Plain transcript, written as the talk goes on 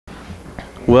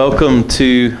Welcome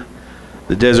to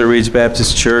the Desert Ridge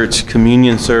Baptist Church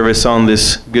communion service on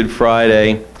this Good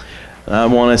Friday. I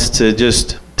want us to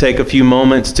just take a few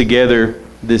moments together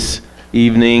this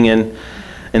evening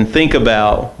and think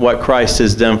about what Christ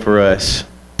has done for us.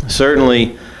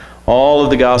 Certainly, all of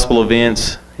the gospel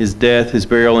events, his death, his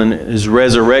burial, and his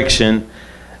resurrection,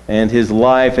 and his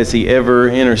life as he ever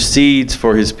intercedes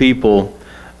for his people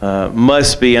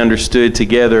must be understood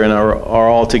together and are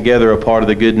all together a part of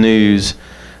the good news.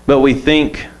 But we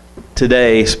think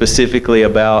today specifically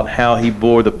about how he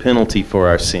bore the penalty for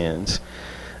our sins.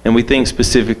 And we think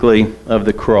specifically of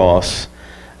the cross.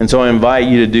 And so I invite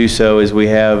you to do so as we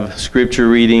have scripture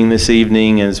reading this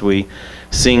evening, as we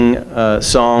sing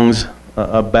songs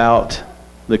about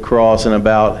the cross and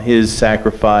about his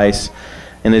sacrifice,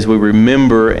 and as we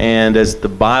remember and, as the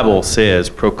Bible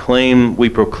says, we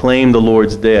proclaim the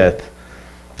Lord's death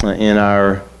in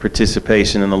our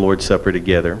participation in the Lord's Supper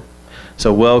together.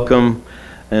 So welcome,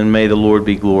 and may the Lord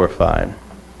be glorified.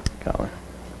 Colin.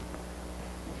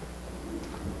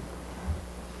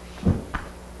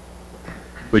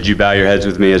 Would you bow your heads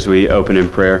with me as we open in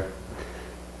prayer?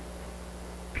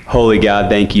 Holy God,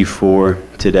 thank you for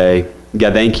today.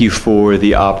 God, thank you for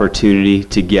the opportunity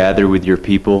to gather with your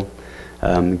people.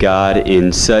 God,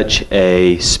 in such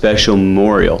a special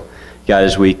memorial, God,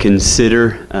 as we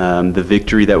consider the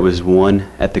victory that was won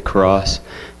at the cross,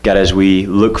 God, as we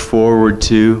look forward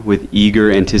to, with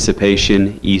eager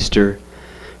anticipation, Easter,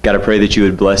 God, I pray that you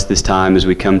would bless this time as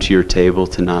we come to your table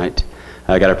tonight.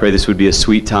 God, I pray this would be a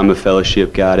sweet time of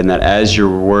fellowship, God, and that as your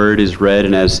word is read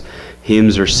and as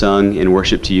hymns are sung in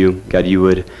worship to you, God, you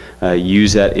would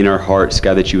use that in our hearts,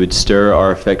 God, that you would stir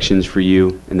our affections for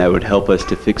you, and that would help us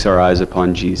to fix our eyes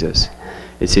upon Jesus.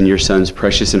 It's in your Son's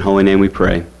precious and holy name we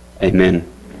pray. Amen.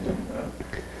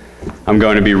 I'm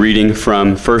going to be reading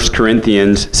from 2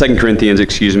 Corinthians,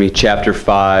 chapter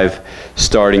 5,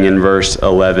 starting in verse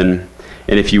 11.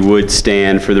 And if you would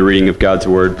stand for the reading of God's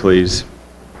word, please.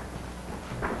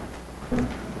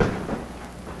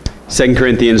 2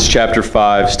 Corinthians chapter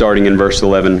 5, starting in verse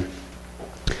 11.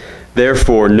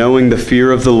 Therefore, knowing the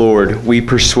fear of the Lord, we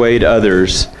persuade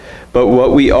others. But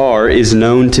what we are is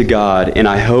known to God, and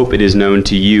I hope it is known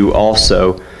to you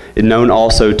also, and known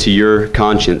also to your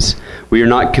conscience. We are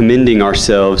not commending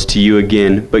ourselves to you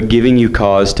again, but giving you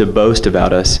cause to boast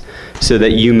about us, so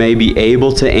that you may be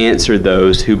able to answer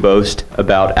those who boast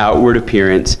about outward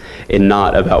appearance and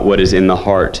not about what is in the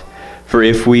heart. For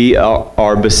if we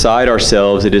are beside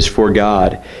ourselves, it is for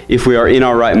God. If we are in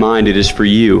our right mind, it is for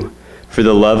you. For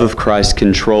the love of Christ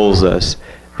controls us,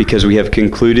 because we have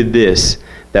concluded this,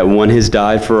 that one has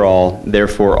died for all,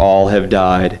 therefore all have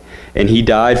died. And he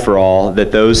died for all,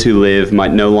 that those who live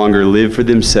might no longer live for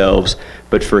themselves,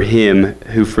 but for him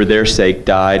who for their sake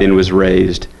died and was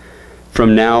raised.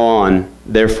 From now on,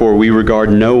 therefore, we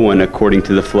regard no one according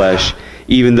to the flesh.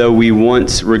 Even though we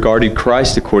once regarded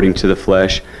Christ according to the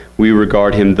flesh, we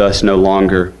regard him thus no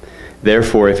longer.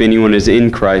 Therefore, if anyone is in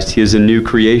Christ, he is a new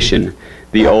creation.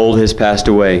 The old has passed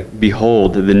away.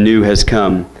 Behold, the new has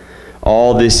come.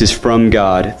 All this is from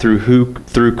God,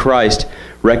 through Christ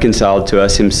reconciled to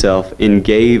us himself, and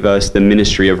gave us the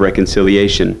ministry of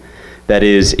reconciliation. That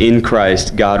is, in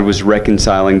Christ, God was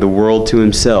reconciling the world to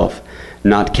himself,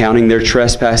 not counting their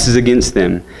trespasses against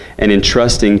them, and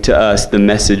entrusting to us the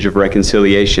message of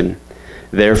reconciliation.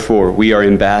 Therefore, we are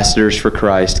ambassadors for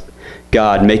Christ,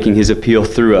 God making his appeal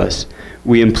through us.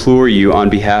 We implore you on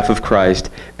behalf of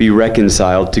Christ, be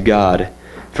reconciled to God.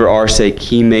 For our sake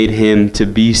he made him to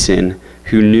be sin,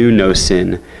 who knew no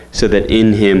sin, so that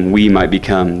in him we might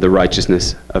become the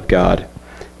righteousness of God.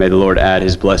 May the Lord add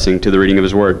his blessing to the reading of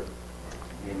his word.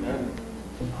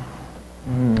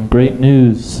 Amen. Great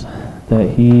news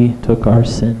that he took our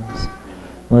sins.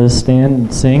 Let us stand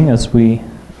and sing as we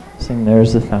sing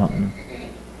There's the Fountain.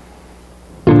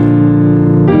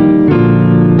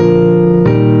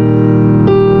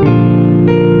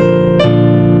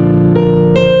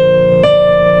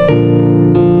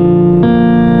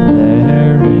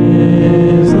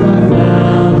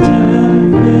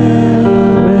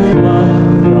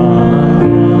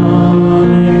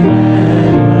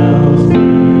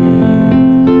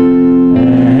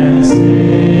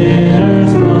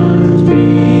 Sinners must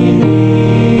be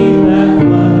that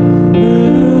flood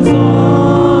moves on.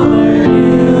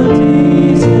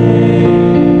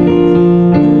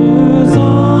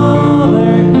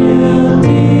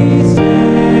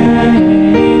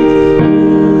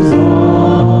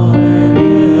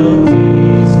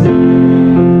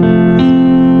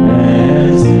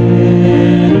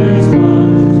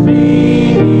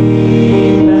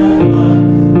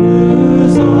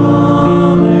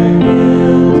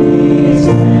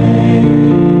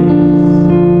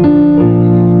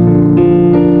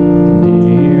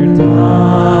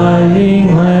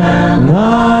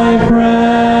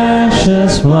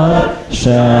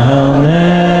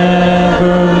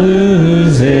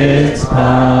 its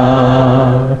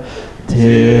power,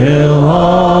 till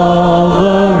all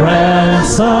the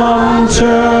ransomed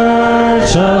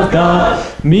church of God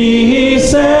be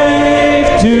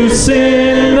saved to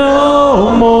sin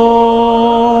no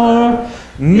more.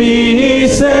 Be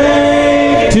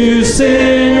saved to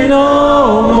sin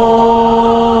no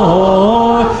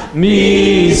more.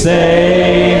 Be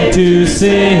saved to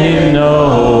sin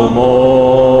no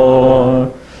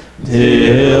more.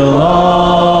 Till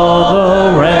all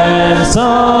the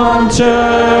ransomed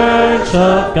church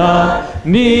of God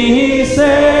be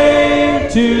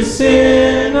saved to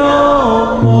sin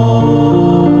no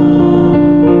more.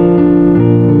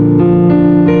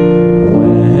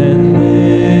 When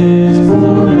this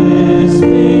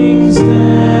listening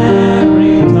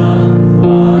stammering tongue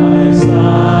lies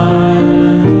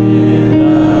silent in the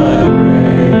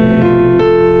grave,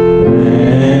 when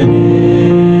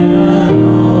in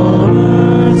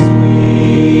another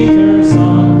sweeter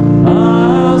song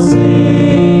I'll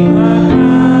sing my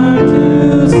power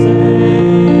to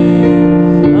save.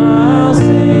 I'll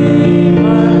sing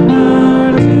my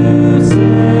power to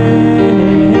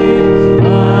save.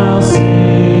 I'll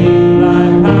sing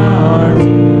my power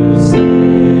to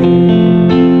save.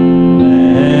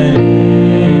 Then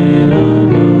in a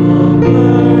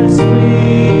nobler,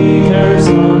 sweeter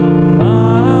song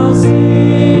I'll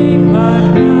sing my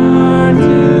power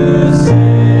to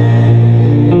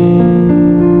save.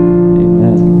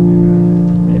 Amen.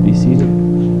 May be seated.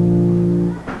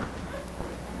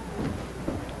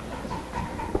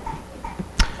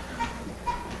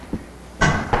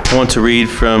 I want to read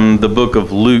from the book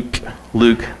of Luke,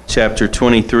 Luke chapter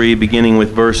 23, beginning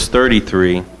with verse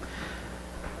 33.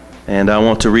 And I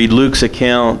want to read Luke's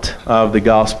account of the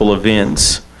gospel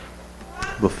events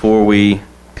before we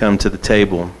come to the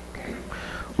table.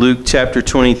 Luke chapter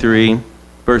 23,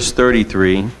 verse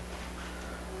 33,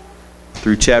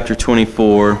 through chapter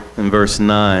 24 and verse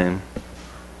 9.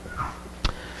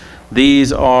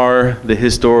 These are the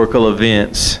historical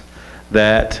events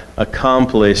that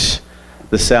accomplish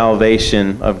the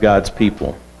salvation of God's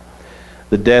people,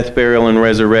 the death, burial, and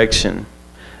resurrection.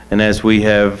 And as we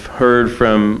have heard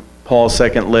from Paul's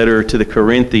second letter to the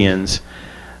Corinthians,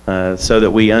 so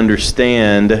that we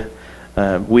understand,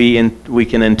 we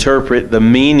can interpret the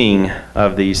meaning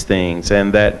of these things,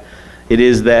 and that it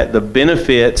is that the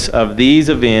benefits of these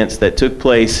events that took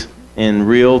place in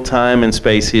real time and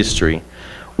space history,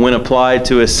 when applied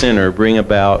to a sinner, bring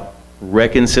about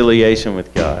reconciliation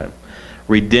with God,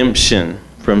 redemption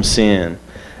from sin,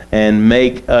 and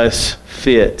make us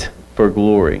fit for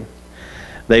glory.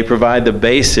 They provide the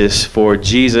basis for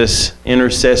Jesus'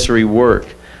 intercessory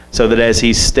work, so that as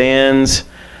he stands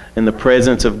in the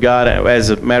presence of God, as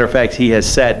a matter of fact, he has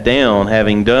sat down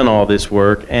having done all this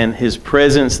work, and his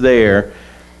presence there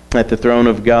at the throne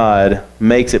of God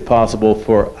makes it possible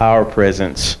for our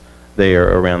presence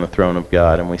there around the throne of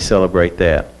God, and we celebrate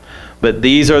that. But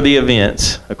these are the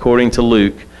events according to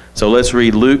Luke. So let's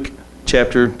read Luke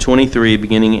chapter 23,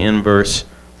 beginning in verse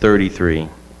 33.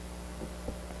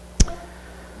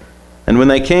 And when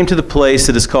they came to the place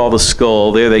that is called the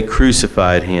Skull, there they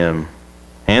crucified him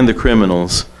and the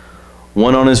criminals,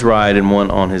 one on his right and one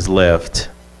on his left.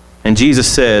 And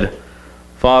Jesus said,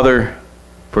 Father,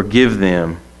 forgive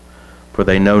them, for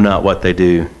they know not what they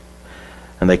do.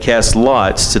 And they cast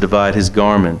lots to divide his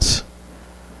garments.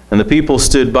 And the people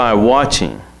stood by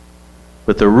watching.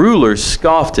 But the rulers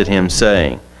scoffed at him,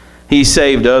 saying, He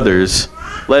saved others,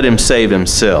 let him save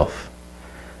himself.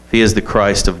 If he is the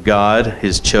Christ of God,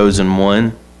 his chosen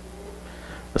one.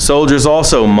 The soldiers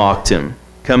also mocked him,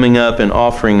 coming up and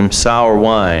offering him sour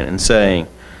wine, and saying,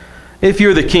 If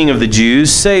you're the king of the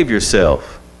Jews, save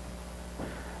yourself.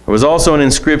 There was also an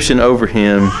inscription over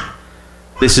him,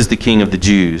 This is the King of the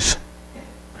Jews.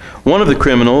 One of the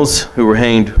criminals who were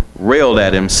hanged railed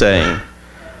at him, saying,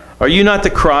 Are you not the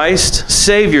Christ?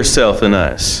 Save yourself and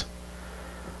us.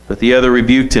 But the other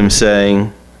rebuked him,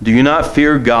 saying, Do you not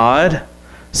fear God,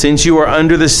 since you are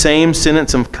under the same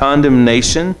sentence of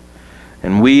condemnation?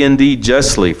 And we indeed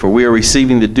justly, for we are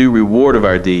receiving the due reward of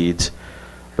our deeds.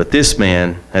 But this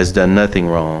man has done nothing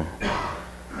wrong.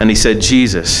 And he said,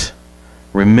 Jesus,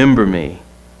 remember me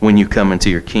when you come into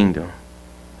your kingdom.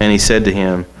 And he said to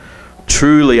him,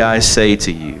 Truly I say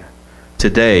to you,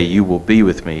 today you will be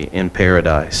with me in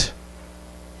paradise.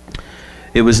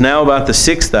 It was now about the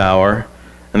 6th hour,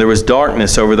 and there was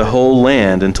darkness over the whole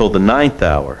land until the 9th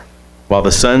hour, while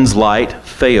the sun's light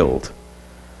failed.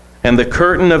 And the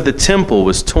curtain of the temple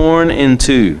was torn in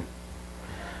two.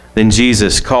 Then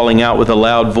Jesus, calling out with a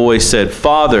loud voice, said,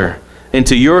 Father,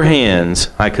 into your hands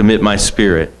I commit my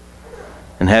spirit.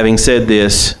 And having said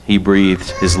this, he breathed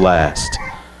his last.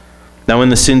 Now when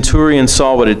the centurion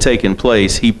saw what had taken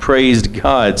place, he praised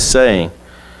God, saying,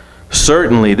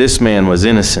 "Certainly this man was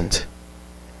innocent."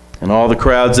 And all the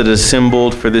crowds that had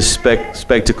assembled for this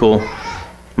spectacle,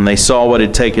 when they saw what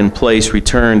had taken place,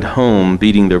 returned home,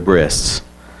 beating their breasts.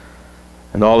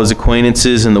 And all his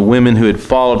acquaintances and the women who had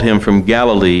followed him from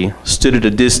Galilee stood at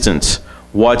a distance,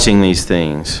 watching these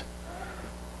things.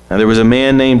 Now there was a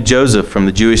man named Joseph from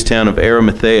the Jewish town of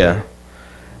Arimathea.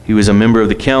 He was a member of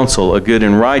the council, a good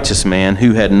and righteous man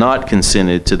who had not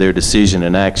consented to their decision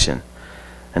and action,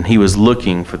 and he was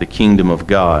looking for the kingdom of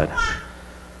God.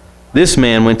 This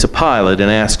man went to Pilate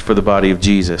and asked for the body of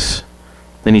Jesus.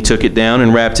 Then he took it down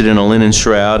and wrapped it in a linen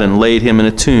shroud and laid him in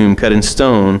a tomb cut in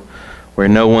stone where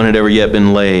no one had ever yet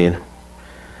been laid.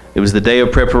 It was the day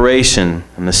of preparation,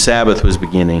 and the Sabbath was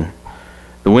beginning.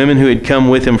 The women who had come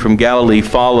with him from Galilee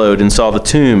followed and saw the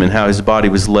tomb and how his body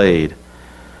was laid.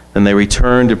 Then they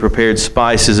returned and prepared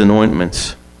spices and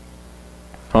ointments.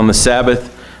 On the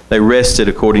Sabbath they rested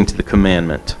according to the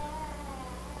commandment.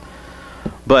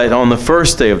 But on the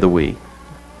first day of the week,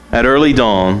 at early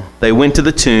dawn, they went to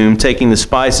the tomb, taking the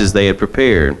spices they had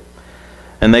prepared.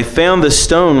 And they found the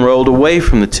stone rolled away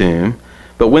from the tomb,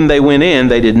 but when they went in,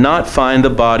 they did not find the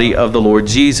body of the Lord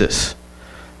Jesus.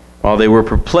 While they were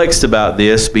perplexed about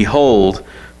this, behold,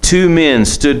 two men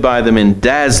stood by them in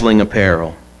dazzling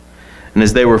apparel. And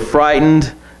as they were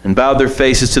frightened and bowed their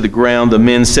faces to the ground, the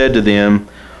men said to them,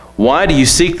 "Why do you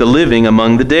seek the living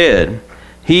among the dead?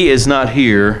 He is not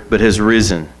here, but has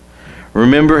risen.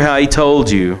 Remember how he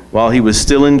told you, while he was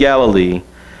still in Galilee,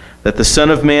 that the Son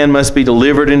of Man must be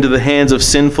delivered into the hands of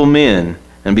sinful men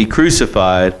and be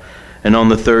crucified, and on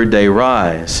the third day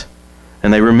rise."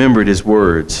 And they remembered his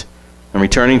words. And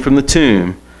returning from the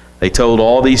tomb, they told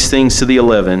all these things to the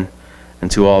 11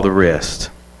 and to all the rest.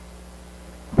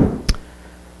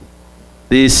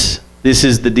 This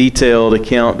is the detailed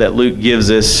account that Luke gives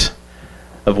us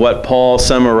of what Paul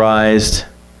summarized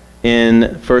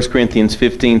in 1 Corinthians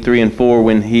 15:3 and 4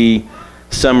 when he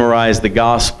summarized the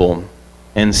gospel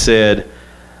and said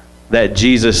that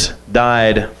Jesus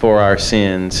died for our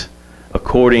sins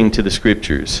according to the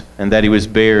Scriptures, and that he was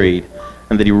buried,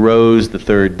 and that he rose the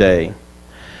third day.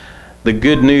 The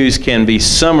good news can be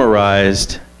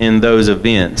summarized in those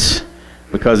events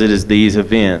because it is these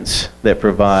events that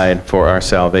provide for our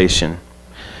salvation.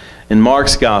 In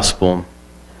Mark's gospel,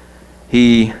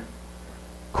 he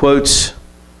quotes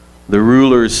the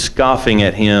rulers scoffing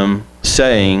at him,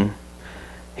 saying,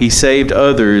 "He saved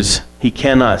others, he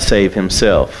cannot save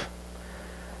himself."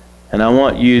 And I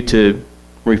want you to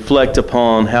reflect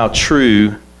upon how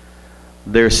true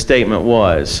their statement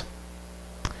was.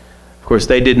 Of course,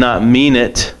 they did not mean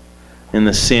it in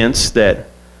the sense that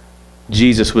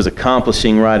Jesus was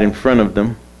accomplishing right in front of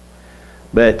them,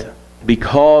 but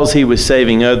because he was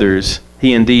saving others,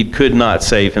 he indeed could not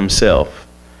save himself.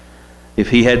 If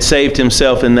he had saved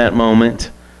himself in that moment,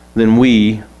 then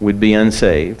we would be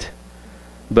unsaved.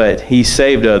 But he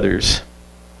saved others,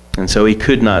 and so he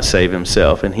could not save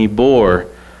himself, and he bore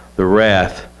the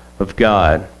wrath of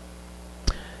God.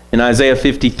 In Isaiah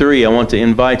 53, I want to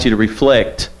invite you to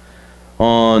reflect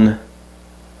on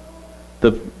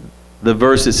the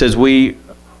verse that says, "We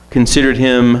considered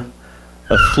him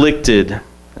afflicted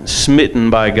and smitten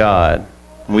by God.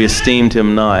 We esteemed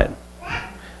him not."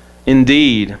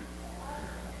 Indeed,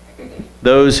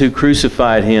 those who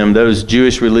crucified him, those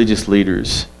Jewish religious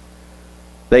leaders,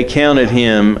 they counted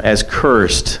him as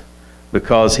cursed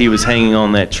because he was hanging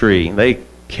on that tree. They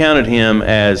counted him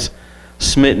as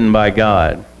smitten by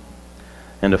God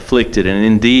and afflicted, and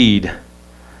indeed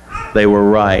they were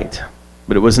right.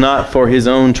 But it was not for his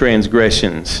own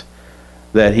transgressions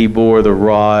that he bore the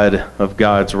rod of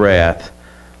God's wrath,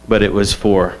 but it was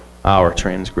for our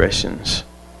transgressions.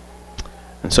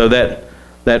 And so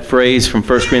that phrase from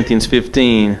 1 Corinthians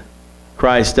 15,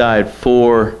 Christ died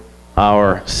for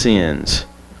our sins,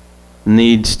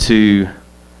 needs to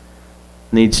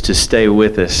stay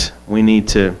with us. We need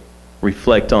to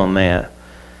reflect on that.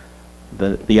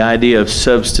 The idea of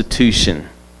substitution,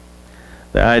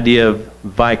 the idea of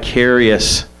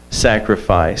vicarious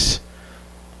sacrifice,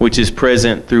 which is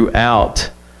present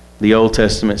throughout the Old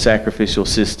Testament sacrificial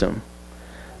system.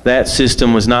 That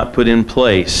system was not put in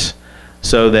place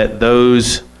so that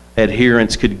those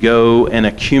adherents could go and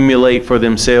accumulate for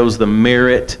themselves the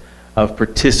merit of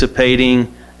participating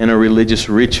in a religious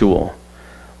ritual,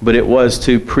 but it was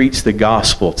to preach the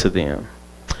gospel to them,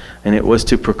 and it was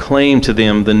to proclaim to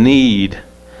them the need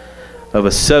of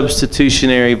a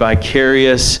substitutionary,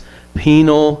 vicarious,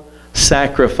 penal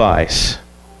sacrifice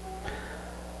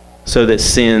so that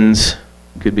sins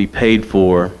could be paid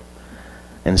for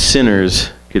and sinners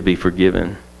could be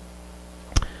forgiven.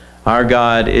 Our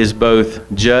God is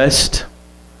both just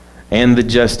and the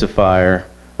justifier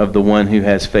of the one who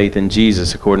has faith in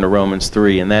Jesus, according to Romans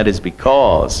 3, and that is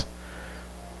because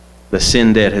the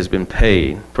sin debt has been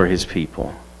paid for his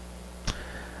people.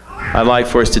 I'd like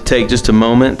for us to take just a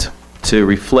moment to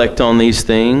reflect on these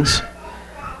things,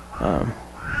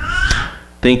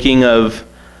 thinking of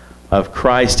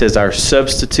Christ as our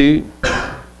substitute,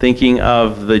 thinking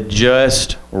of the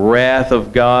just wrath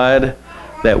of God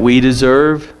that we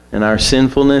deserve in our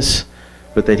sinfulness,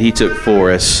 but that he took for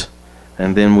us,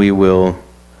 and then we will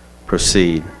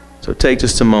proceed. So take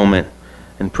just a moment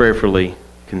and prayerfully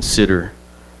consider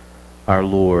our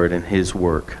Lord and his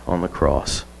work on the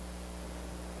cross.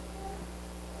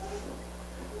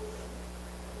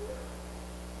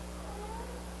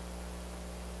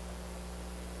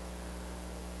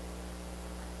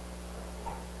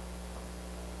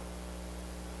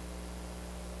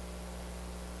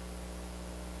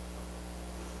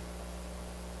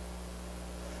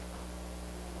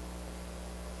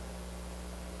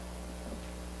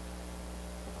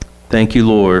 Thank you,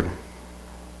 Lord,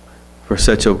 for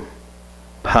such a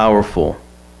powerful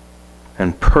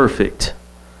and perfect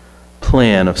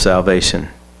plan of salvation.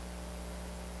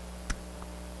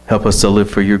 Help us to live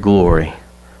for your glory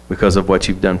because of what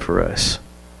you've done for us.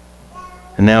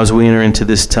 And now as we enter into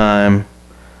this time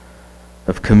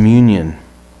of communion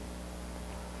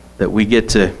that we get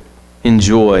to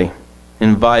enjoy,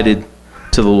 invited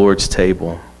to the Lord's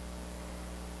table,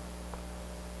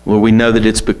 Lord, we know that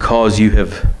it's because you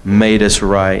have made us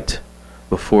right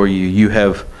before you. You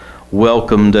have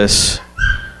welcomed us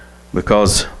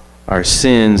because our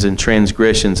sins and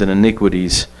transgressions and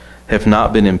iniquities have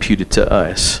not been imputed to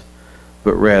us,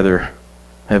 but rather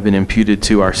have been imputed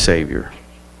to our Savior.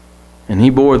 And he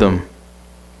bore them,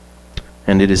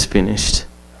 and it is finished.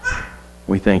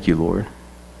 We thank you, Lord.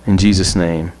 In Jesus'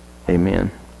 name,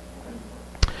 amen.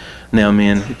 Now,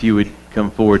 men, if you would come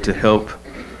forward to help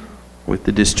with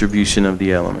the distribution of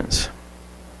the elements.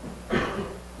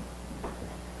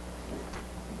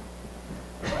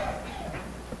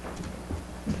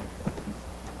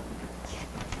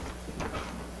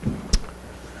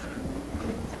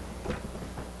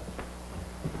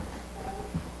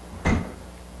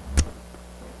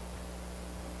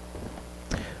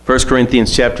 First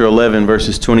Corinthians chapter 11,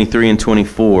 verses 23 and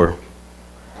 24.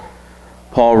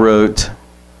 Paul wrote,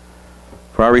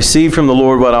 "For I received from the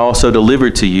Lord what I also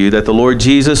delivered to you, that the Lord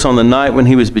Jesus, on the night when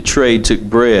he was betrayed, took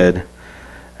bread,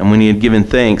 and when he had given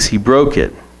thanks, he broke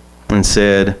it, and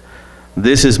said,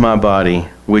 'This is my body,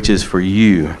 which is for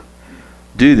you.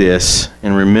 Do this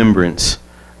in remembrance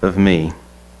of me.'"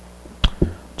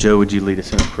 Joe, would you lead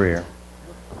us in a prayer?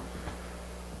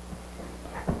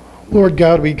 Lord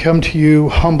God, we come to you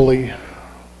humbly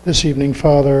this evening,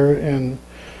 Father, and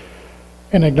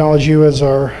acknowledge you as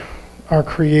our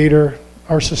Creator,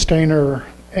 our Sustainer,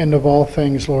 end of all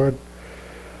things, Lord.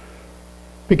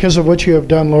 Because of what you have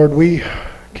done, Lord, we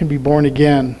can be born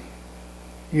again.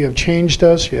 You have changed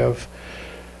us. You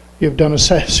have done a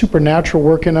supernatural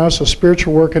work in us, a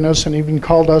spiritual work in us, and even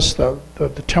called us the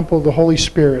temple of the Holy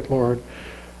Spirit, Lord.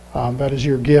 That is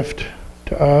your gift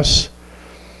to us.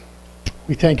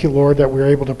 We thank you, Lord, that we're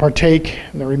able to partake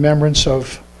in the remembrance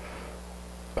of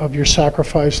your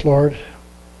sacrifice, Lord,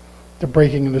 the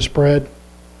breaking of this bread,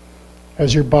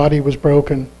 as your body was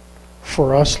broken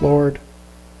for us, Lord.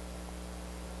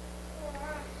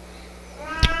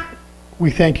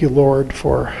 We thank you, Lord,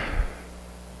 for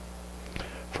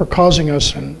causing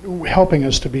us and helping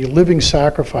us to be living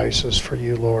sacrifices for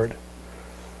you, Lord.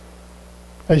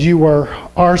 As you are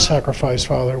our sacrifice,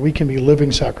 Father, we can be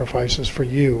living sacrifices for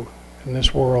you in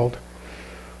this world,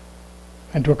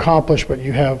 and to accomplish what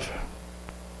you have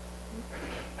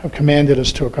commanded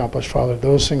us to accomplish, Father,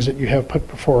 those things that you have put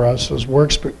before us, those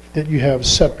works that you have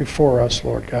set before us,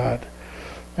 Lord God.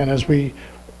 And as we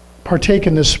partake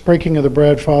in this breaking of the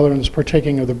bread, Father, and this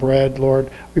partaking of the bread, Lord,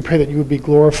 we pray that you would be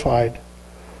glorified.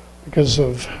 Because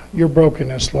of your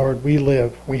brokenness, Lord, we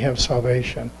live, we have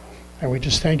salvation. And we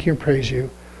just thank you and praise you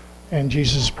in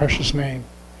Jesus' precious name.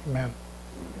 Amen.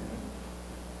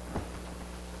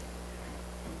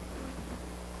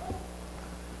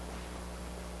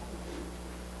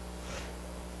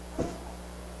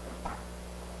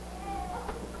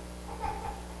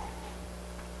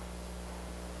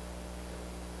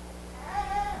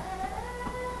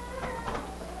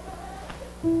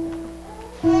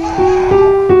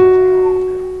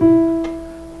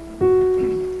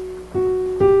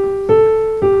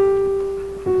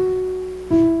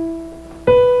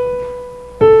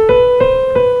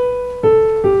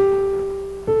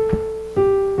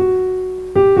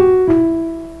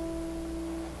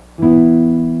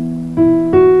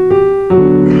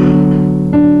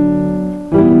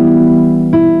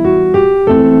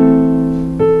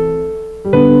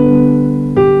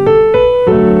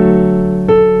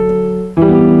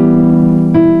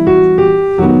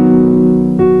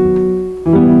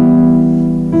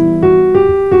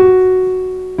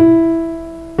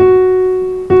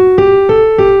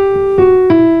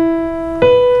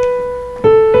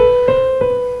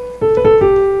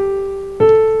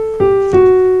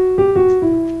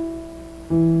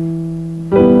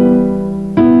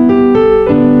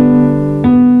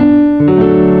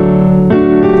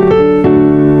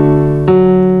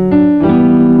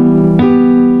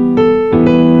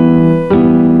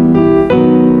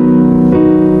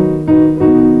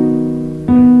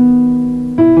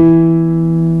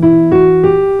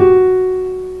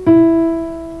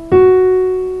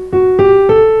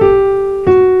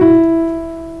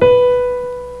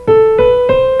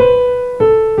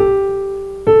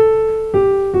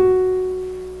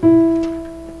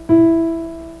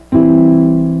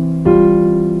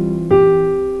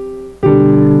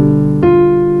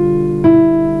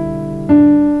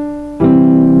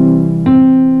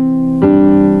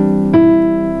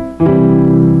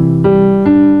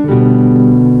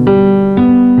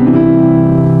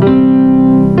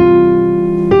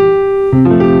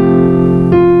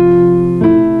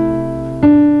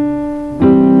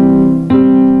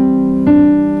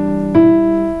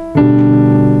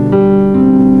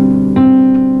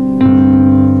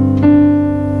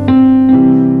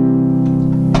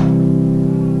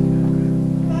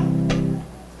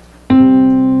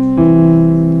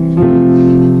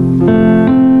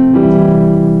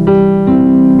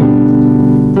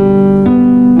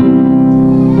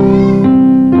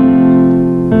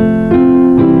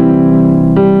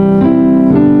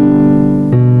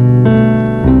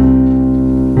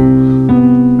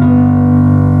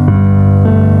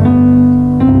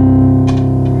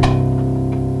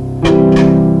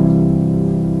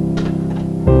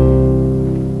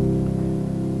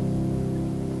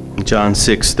 John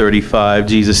 6:35,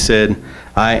 Jesus said,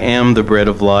 I am the bread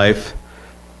of life.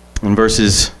 In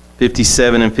verses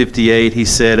 57 and 58, he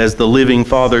said, as the living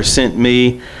Father sent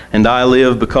me, and I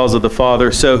live because of the Father,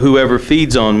 so whoever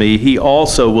feeds on me, he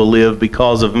also will live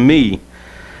because of me.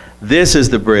 This is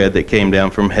the bread that came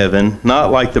down from heaven,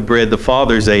 not like the bread the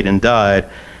fathers ate and died.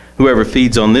 Whoever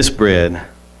feeds on this bread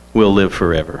will live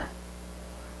forever.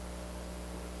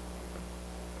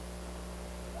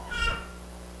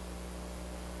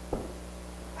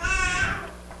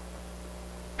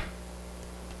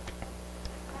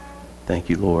 Thank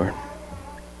you, Lord.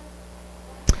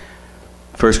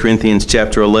 1 Corinthians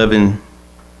chapter 11,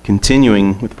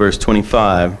 continuing with verse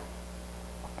 25.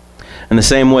 In the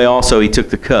same way also he took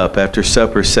the cup after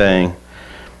supper, saying,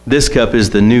 this cup is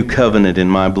the new covenant in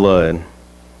my blood.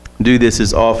 Do this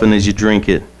as often as you drink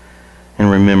it in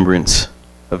remembrance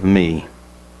of me.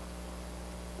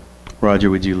 Roger,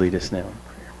 would you lead us now?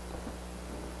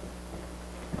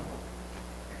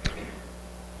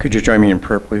 Could you join me in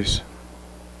prayer, please?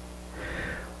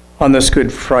 On this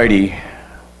Good Friday,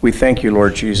 we thank you,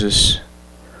 Lord Jesus,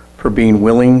 for being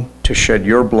willing to shed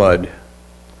your blood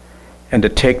and to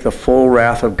take the full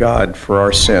wrath of God for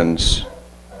our sins,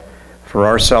 for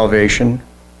our salvation,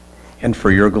 and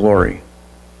for your glory.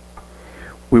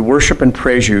 We worship and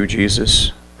praise you,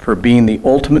 Jesus, for being the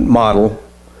ultimate model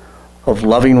of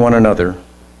loving one another.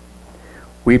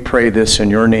 We pray this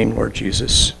in your name, Lord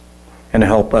Jesus, and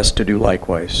help us to do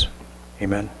likewise.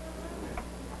 Amen.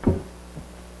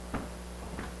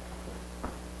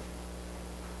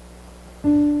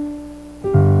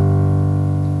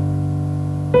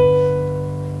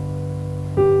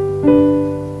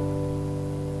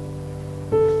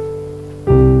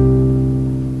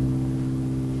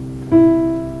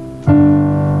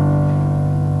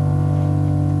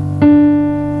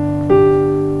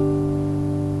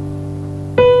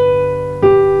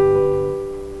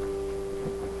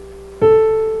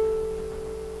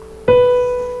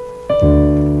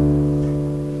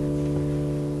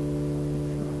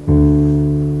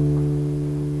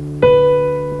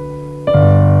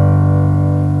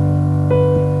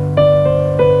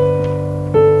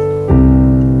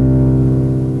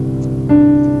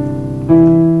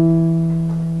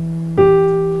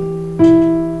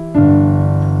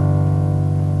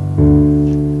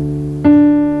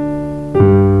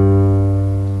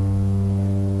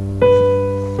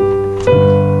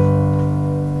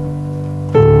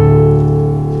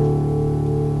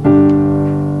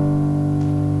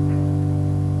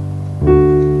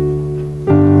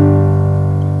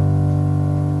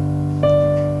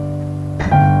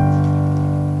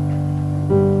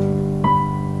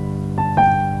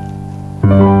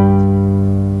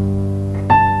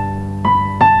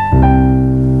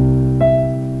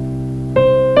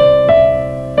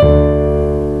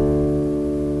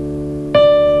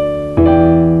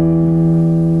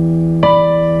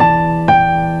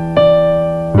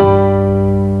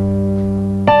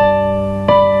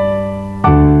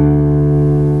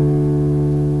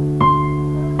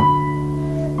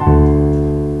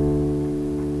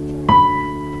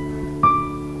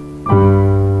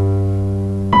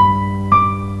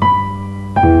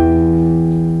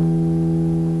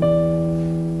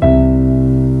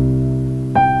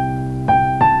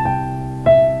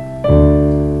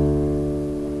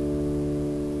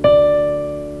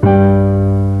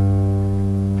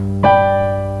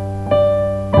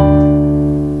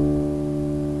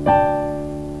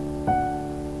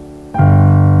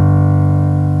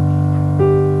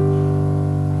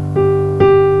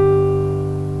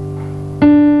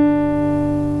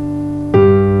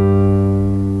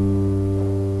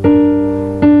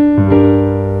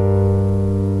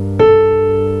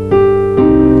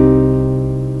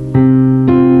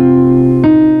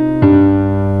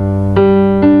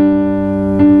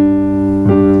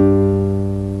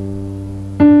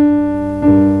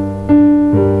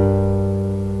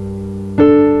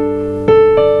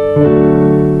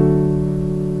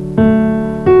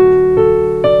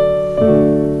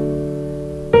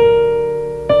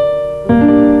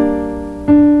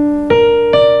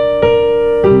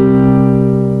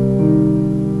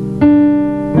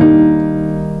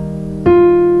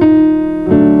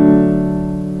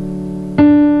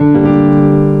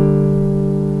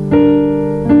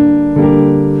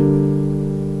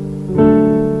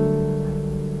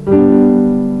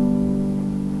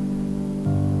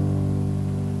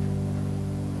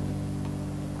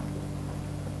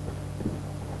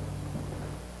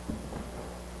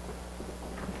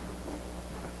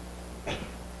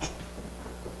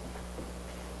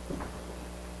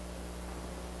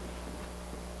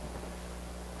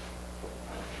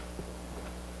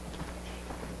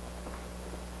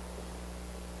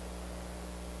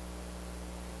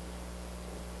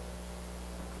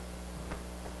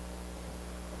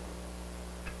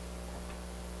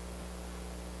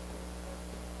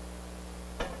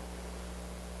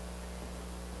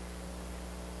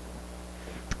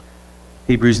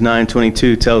 Hebrews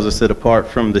 9:22 tells us that apart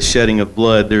from the shedding of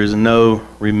blood, there is no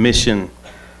remission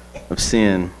of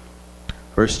sin.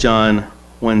 1 John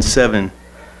 1:7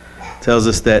 tells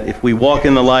us that if we walk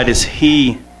in the light as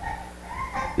He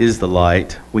is the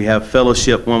light, we have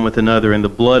fellowship one with another, and the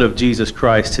blood of Jesus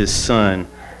Christ, His Son,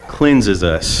 cleanses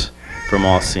us from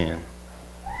all sin.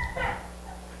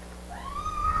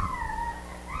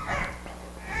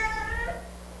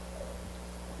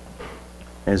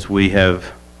 As we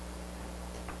have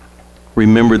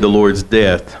remembered the Lord's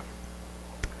death,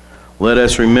 let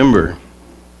us remember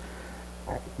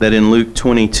that in Luke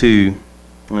 22,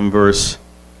 in verse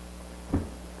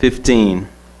 15,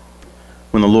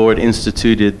 when the Lord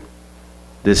instituted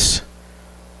this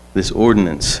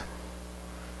ordinance,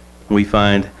 we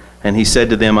find, and He said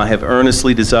to them, I have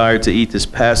earnestly desired to eat this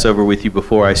Passover with you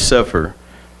before I suffer.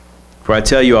 For I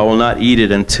tell you, I will not eat it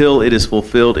until it is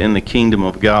fulfilled in the kingdom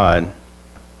of God.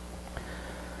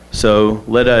 So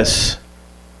let us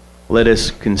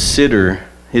consider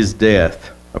His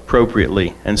death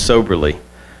appropriately and soberly.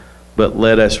 But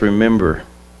let us remember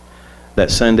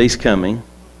that Sunday's coming,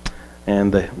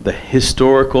 and the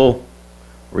historical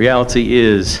reality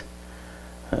is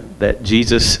that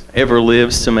Jesus ever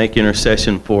lives to make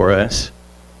intercession for us,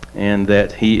 and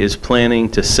that He is planning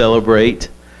to celebrate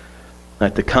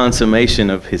at the consummation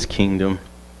of His kingdom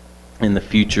in the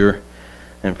future.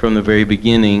 And from the very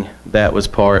beginning, that was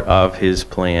part of His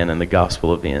plan and the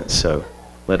gospel event. So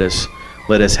let us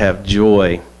have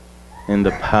joy in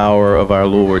the power of our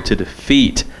Lord to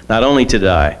defeat, not only to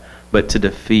die, but to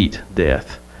defeat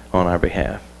death on our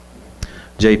behalf.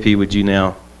 JP, would you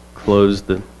now close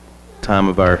the time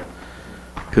of our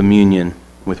communion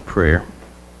with prayer?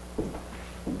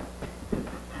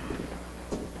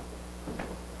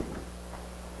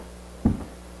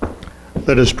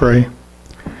 Let us pray.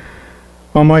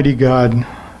 Almighty God,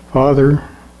 Father,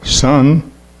 Son,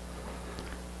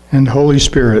 and Holy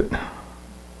Spirit,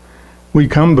 we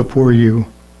come before you.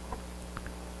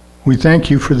 We thank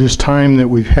you for this time that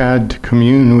we've had to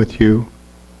commune with you.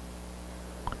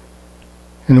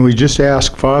 And we just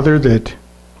ask, Father, that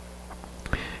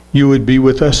you would be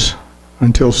with us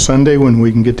until Sunday when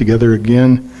we can get together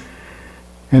again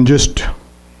and just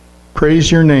praise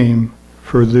your name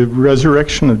for the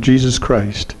resurrection of Jesus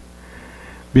Christ.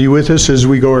 Be with us as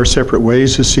we go our separate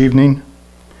ways this evening.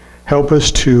 Help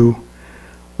us to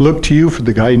look to you for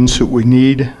the guidance that we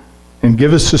need, and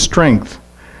give us the strength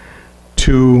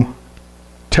to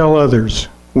tell others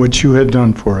what you had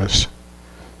done for us.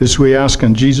 This we ask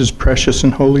in Jesus' precious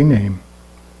and holy name.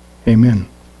 Amen.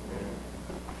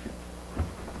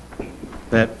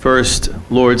 That first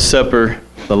Lord's Supper,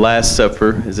 the Last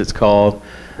Supper as it's called,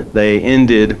 they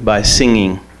ended by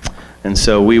singing. And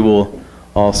so we will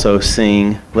also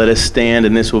sing. Let us stand,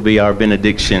 and this will be our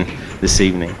benediction this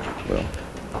evening. Well.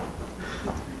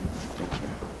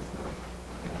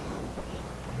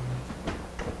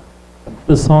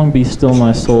 The song Be Still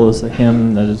My Soul is a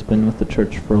hymn that has been with the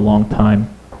church for a long time.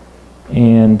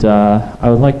 And I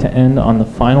would like to end on the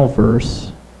final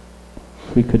verse.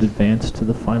 If we could advance to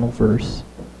the final verse.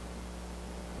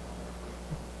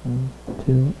 1,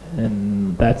 2,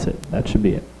 and that's it. That should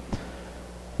be it.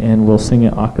 And we'll sing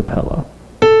it a cappella.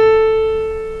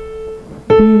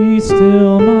 Be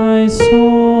still my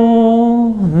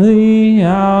soul, the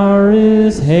hour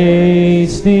is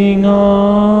hasting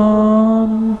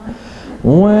on,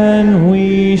 when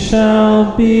we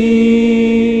shall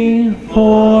be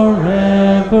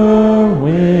forever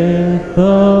with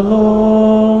the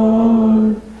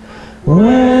Lord.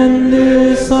 When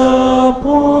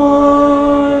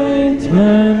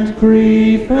disappointment,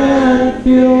 grief, and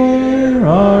fear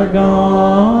are gone,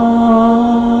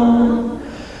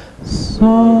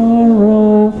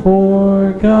 sorrow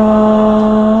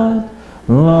forgot,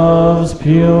 love's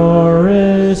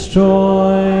purest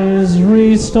joys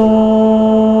restored.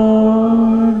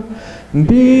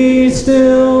 Be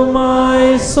still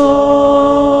my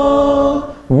soul,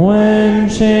 when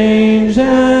change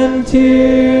and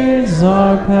tears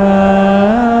are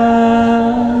past,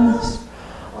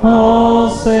 all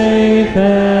safe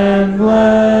and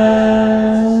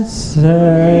blessed,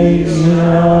 I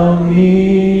shall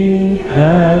meet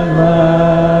at last.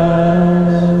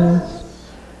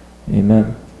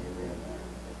 Amen.